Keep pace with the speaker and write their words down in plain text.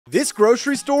This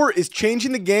grocery store is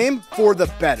changing the game for the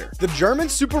better. The German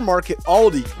supermarket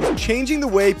Aldi is changing the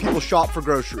way people shop for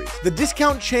groceries. The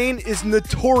discount chain is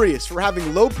notorious for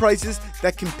having low prices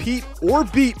that compete or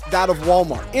beat that of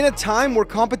Walmart. In a time where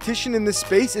competition in this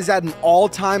space is at an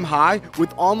all-time high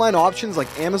with online options like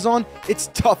Amazon, it's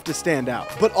tough to stand out.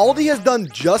 But Aldi has done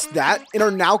just that and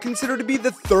are now considered to be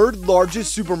the third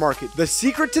largest supermarket. The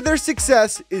secret to their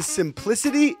success is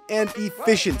simplicity and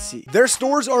efficiency. Their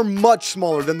stores are much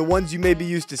smaller than the ones you may be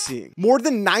used to seeing. More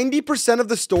than 90% of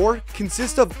the store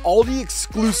consists of Aldi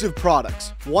exclusive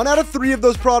products. 1 out of 3 of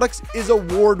those products is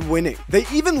award-winning. They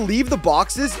even leave the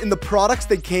boxes in the products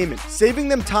they came in, saving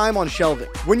them time on shelving.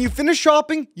 When you finish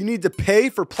shopping, you need to pay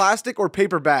for plastic or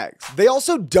paper bags. They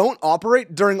also don't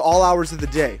operate during all hours of the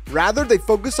day. Rather, they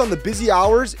focus on the busy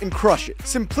hours and crush it.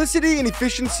 Simplicity and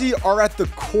efficiency are at the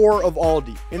core of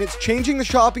Aldi, and it's changing the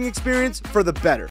shopping experience for the better.